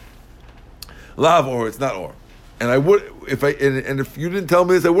 Lav or it's not or, and I would if you didn't tell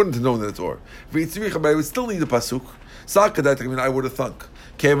me this, I wouldn't have known that it's or. But I would still need a pasuk. I would have thunk.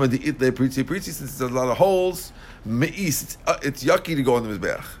 Since there's a lot of holes, it's yucky to go on the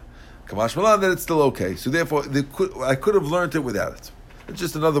mizbeach. Kamash malan that it's still okay. So therefore, I could have learned it without it. It's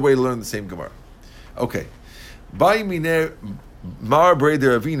just another way to learn the same Gemara. Okay, by miner. Mar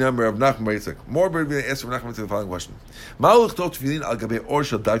Breder Avina Merav Nachman Yitzchak. More Breder asked Rav Nachman the following question: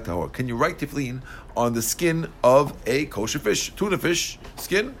 Can you write tefillin on the skin of a kosher fish, tuna fish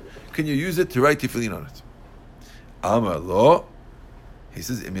skin? Can you use it to write tefillin on it? Amar lo. He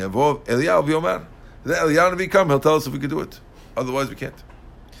says, Im Yavov Eliyahu v'Yomer. The Eliyahu Navi come, he'll tell us if we can do it. Otherwise, we can't.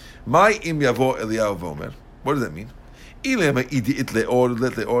 My Im Yavov Eliyahu v'Yomer. What does that mean? If we need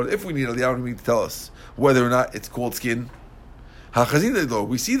Eliyahu Navi to tell us whether or not it's called skin.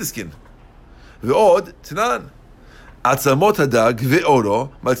 We see the skin. Ve'od tanan atzamot hadag ve'oro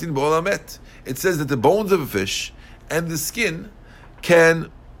matzin b'olam met. It says that the bones of a fish and the skin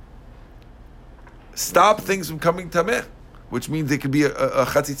can stop things from coming tameh, which means they could be a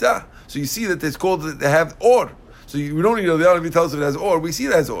chatzitza. So you see that it's called they have or. So we don't need to tell us if it has or. We see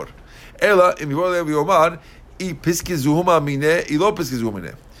it has or. Ela im yomar I piske zuhuma mine ilo piske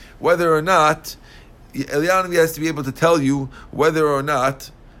zuhuma. Whether or not Eliyahu has to be able to tell you whether or not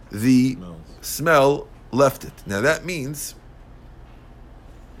the smell left it. Now that means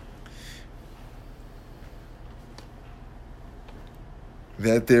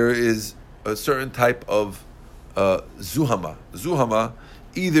that there is a certain type of zuhama. Zuhama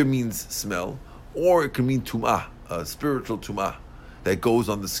either means smell or it can mean tum'ah, a spiritual tum'ah that goes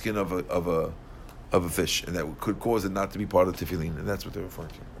on the skin of a fish, and that could cause it not to be part of tefillin, and that's what they're referring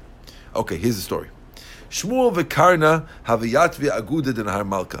to. Okay, here's the story. Shmuel v'Karna haviyat v'aguda denahar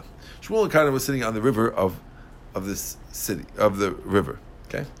Malka. Shmuel and Karna was sitting on the river of this city, of the river.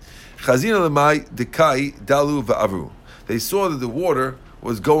 Okay, Chazina lemai dekai dalu v'avru. They saw that the water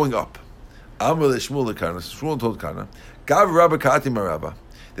was going up. Amr le Shmuel le Karna. Shmuel told Karna, Gav Rabba Kati Marabba.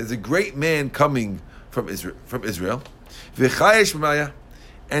 There's a great man coming from Israel. V'chayesh b'maya,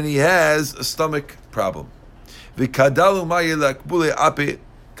 and he has a stomach problem. V'kadalu maya lakbule ape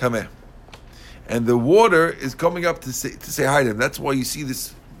kameh. And the water is coming up to say hi to him. That's why you see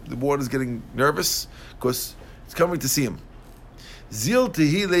this. The water is getting nervous because it's coming to see him. Zil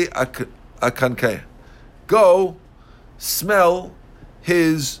tehile akankeh. Go smell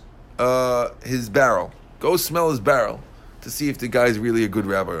his barrel. Go smell his barrel to see if the guy is really a good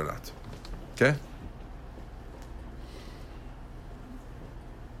rabbi or not. Okay.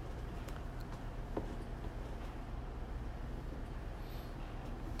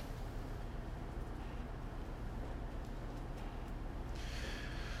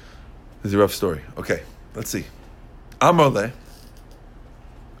 This is a rough story. Okay, let's see. Amrle,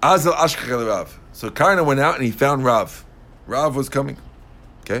 Azal Ashkachel Rav. So Karna went out and he found Rav. Rav was coming.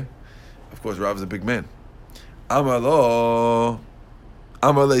 Okay? Of course, Rav is a big man. Amrle,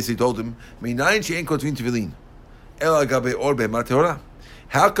 so he told him, Minayin she'en kotvin tefillin, el agabe or be'emar tehora.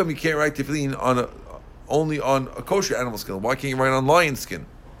 How come you can't write tefillin only on a kosher animal skin? Why can't you write on lion skin?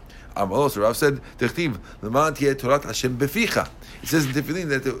 So Rav said, "Techtiv leman tieh Torat Hashem beficha." It says in Tefillin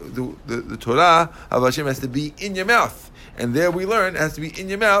that the Torah of Hashem has to be in your mouth, and there we learn it has to be in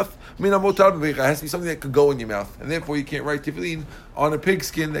your mouth. Mina motar beficha. It has to be something that could go in your mouth, and therefore you can't write Tefillin on a pig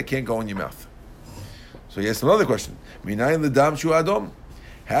skin that can't go in your mouth. So he asked another question: Minayin ledam shu adom.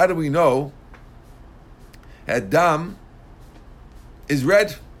 How do we know that dam is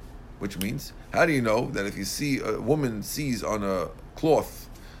red? Which means, how do you know that if you see a woman sees on a cloth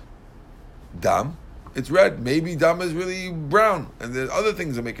dam, it's red? Maybe dam is really brown, and there's other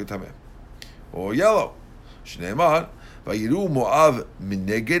things that make it tameh, or yellow. Shneimar Vayiru Moav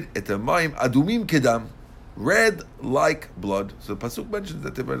mineged et hamayim adumim kedam, red like blood. So the pasuk mentions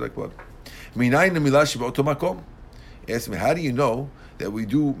that they're red like blood. Minayin milah shebe'oto makom. Ask me, how do you know that we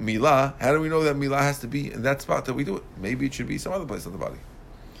do milah? How do we know that milah has to be in that spot that we do it? Maybe it should be some other place on the body.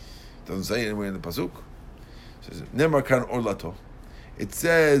 Doesn't say anywhere in the pasuk. It says nemar kan orlato. It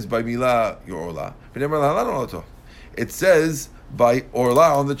says by milah your orla. But nemar lahalan orlato. It says by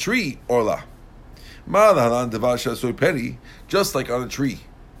orla on the tree orla. Ma lahalan devar shasoi peri. Just like on a tree,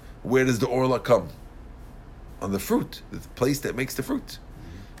 where does the orla come? On the fruit, the place that makes the fruit,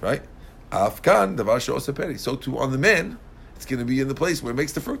 right? Afkan davar she'oseh peri. So too on the man, it's going to be in the place where it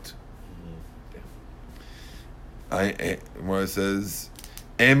makes the fruit. Where it says,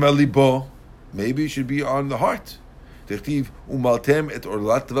 Ema libo, maybe it should be on the heart. Techtiv umaltem et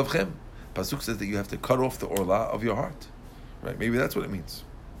orlat levavchem. Pasuk says that you have to cut off the orla of your heart, right? Maybe that's what it means.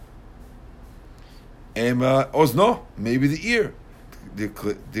 Ema ozno, maybe the ear. The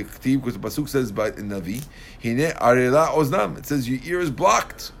Ktiv, because the pasuk says by in Navi, Hine arela oznam. It says your ear is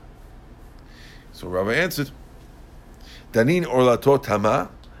blocked. So Rabbi answered, Danin orlato tama,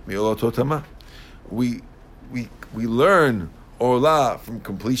 mi orlato tama. We learn orla from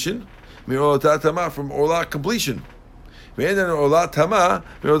completion, mi orlata tama from orla completion. Ve'enan orla tama,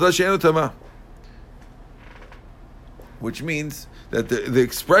 mi orlata she'enu tama. Which means that the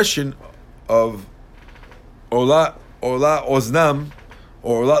expression of orla oznam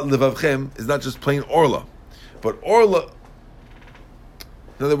or orla levavchem is not just plain orla, but orla.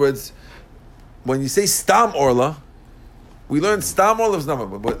 In other words, when you say stam orla, we learn stam orla is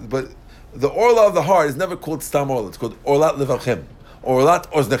not, but the orla of the heart is never called stam orla. It's called orlat levavchem,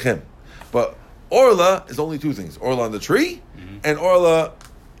 orlat oznechem. But orla is only two things: orla on the tree and orla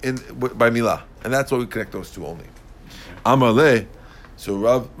by milah, and that's why we connect those two only. Amar le. So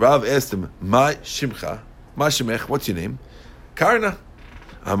Rav asked him, "Ma shimcha? Ma shemech? What's your name?" Karna.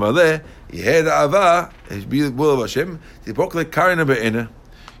 Amar le. Yehed ava. Be the will of Hashem. Tipokle karna be'ena.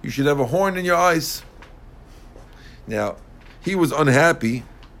 You should have a horn in your eyes. Now, he was unhappy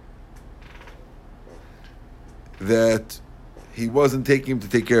that he wasn't taking him to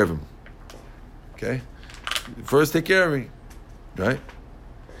take care of him. Okay? First, take care of me. Right?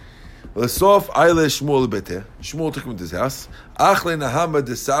 L'sof ayle Shmuel bete. Shmuel took him to his house. Achle nahama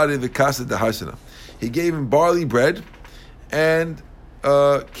desari v'kasa deharsana. He gave him barley bread and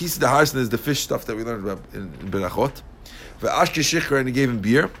kisa deharsana is the fish stuff that we learned about in Berachot. Ve'ashke shichra, and he gave him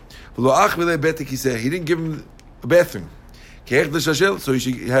beer. V'lo ach v'le bete kiseh. He didn't give him a bathroom. Ke'ech l'shashel, so he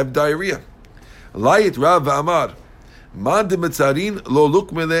should have diarrhea. Layit Rav v'amar. Man de metzarin lo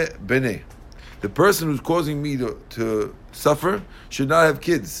lukmele bene. The person who's causing me to suffer should not have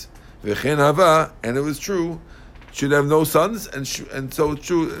kids. V'chen hava, and it was true, should have no sons, and so it's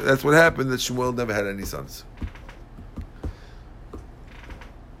true. That's what happened. That Shmuel never had any sons.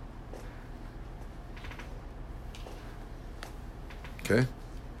 Okay.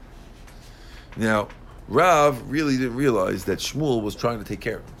 Now, Rav really didn't realize that Shmuel was trying to take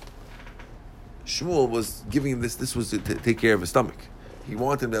care of him. Shmuel was giving him this. This was to take care of his stomach. He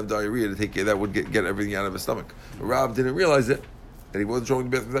wanted him to have diarrhea to take care. That would get everything out of his stomach. But Rav didn't realize it, that he wasn't showing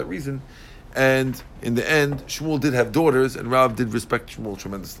the bath for that reason. And in the end, Shmuel did have daughters, and Rav did respect Shmuel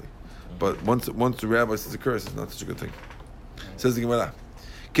tremendously. But once the rabbi says a curse, it's not such a good thing. Says the Gemara,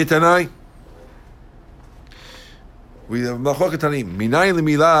 Kitanai. We have Machoketanim. Minayin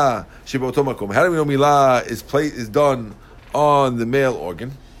lemilah shebeoto makom. How do we know milah is done on the male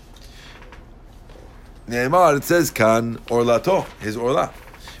organ? Ne'emar, it says kan orlato, his orla.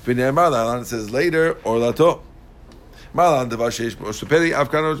 V'ne'emar lalan, it says later orlato. Malan devar sheish b'oshapeli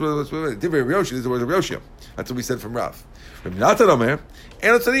avkan divrei Rav Yoshi. This is the word of Yoshia. That's what we said from Rav. Rav Natan Omer,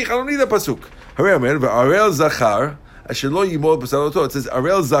 eno tzarich, I don't need a pasuk. Harei Omer ve'arel zachar asher lo yimod b'saloto. It says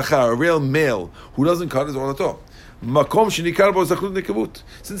arel zachar, a real male who doesn't cut his orlato. Makom shenikar bo zachrut nekavut.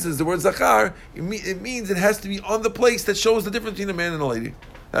 Since it's the word zachar, it means it has to be on the place that shows the difference between a man and a lady.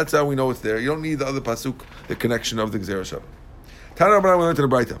 That's how we know it's there. You don't need the other pasuk, the connection of the Gzera Shabbat. Tana Rabbanan, we learned in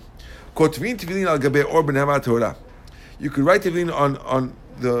the Braita. Kotvin tefillin al gabe or b'nehama teora. You could write tefillin on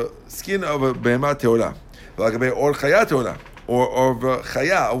the skin of a behema teora, al gabe or chaya teora, or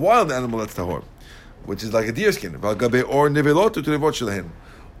chaya, a wild animal that's tahor, which is like a deer skin. Al gabe or nevelot to nevot shelahen,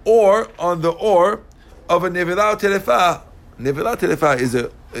 or on the or of a nevelah terefa. Nevelah terefa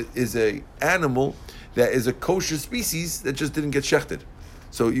is a animal that is a kosher species that just didn't get shechted.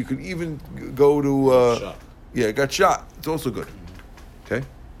 So you could even go to it got shot. It's also good. Okay.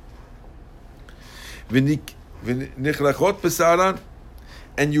 V'nichlachot b'saran,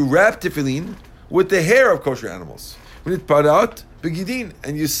 and you wrap tefillin with the hair of kosher animals. V'nitparat b'gidin,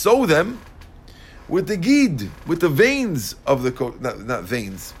 and you sew them with the gid, with the veins of the not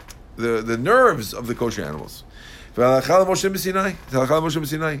veins, the nerves of the kosher animals. That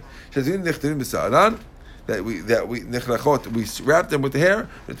we wrap them with the hair,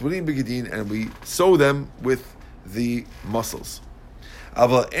 and we sew them with the muscles.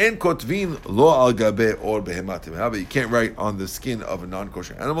 But you can't write on the skin of a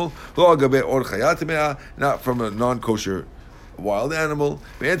non-kosher animal, not from a non-kosher wild animal.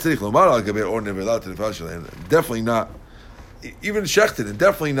 Definitely not, even shechted, and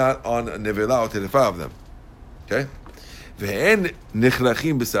definitely not on a nevela terefa of them. Okay? You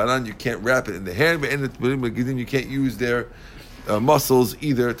can't wrap it in the hair, you can't use their muscles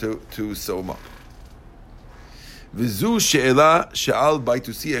either to sew them up. The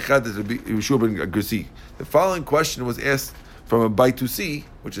following question was asked from a Baitusi,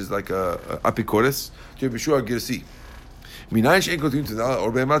 which is like a apikoris, to Yeshua Girsi. Why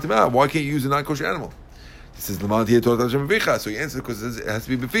can't you use a non-kosher animal? He says, so he answered because it has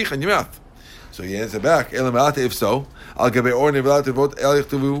to be beficha in your mouth. So he answered back, if so, then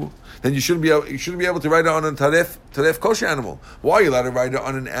you shouldn't be able to write it on a taref kosher animal. Why are you allowed to write it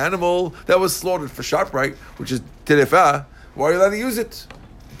on an animal that was slaughtered for shopright, which is terefa? Why are you allowed to use it?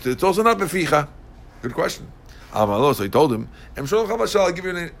 It's also not beficha. Good question. So he told him, I'll give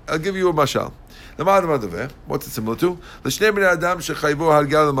you a mashal. What's it similar to?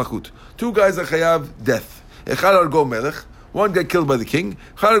 Two guys are chayav death. One got killed by the king.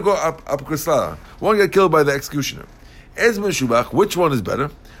 One got killed by the executioner. Which one is better?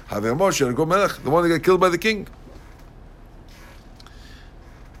 The one that got killed by the king.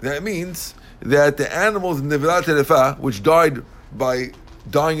 That means that the animals in Nevilat Terefa, which died by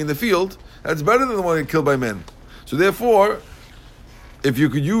dying in the field, that's better than the one that got killed by men. So therefore, if you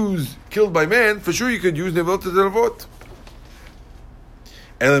could use killed by man, for sure you could use Nevilat Terevot.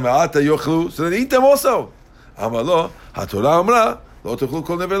 So then eat them also. Amalo, HaTorah Amra, Lo Techlu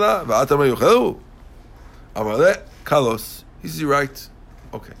Kol Nevela, V'at Amar Yochelu. Amale, Kalos. He says, you're right.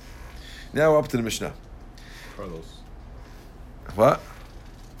 Okay. Now up to the Mishnah. Carlos. What?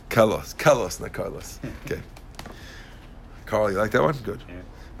 Kalos. Kalos, not Carlos. Okay. Carl, you like that one? Good.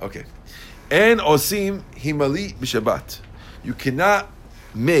 Yeah. Okay. En osim himali b'Shabbat. You cannot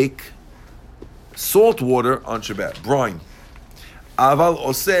make salt water on Shabbat, brine. Aval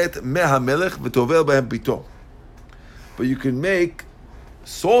oset mehamelech v'tovel b'hem pito. But you can make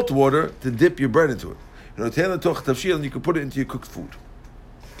salt water to dip your bread into it. And you can put it into your cooked food.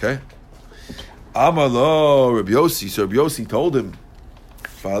 Okay? Amalo Rabbi Yossi. So Rabbi Yossi told him,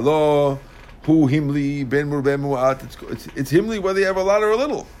 Falo hu himli ben mur ben mu'at. It's himli whether you have a lot or a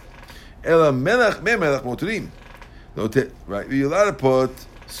little. Ela melech me melech moturim. Right? You're allowed to put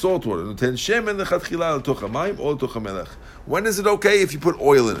salt water. When is it okay if you put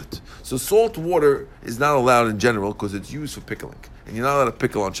oil in it? So salt water is not allowed in general because it's used for pickling. And you're not allowed to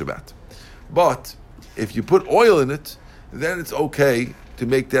pickle on Shabbat. But if you put oil in it, then it's okay to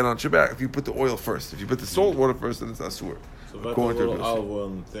make that on Shabbat. If you put the oil first. If you put the salt water first, then it's asur. So if I put a little olive oil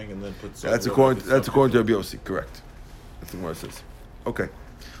in the thing and then put salt That's water, according to Rabbi Yossi, correct. That's what it says. Okay.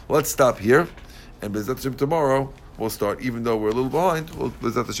 Let's stop here. And B'ezrat Hashem tomorrow, we'll start. Even though we're a little behind,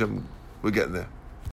 B'ezrat Hashem, we're getting there.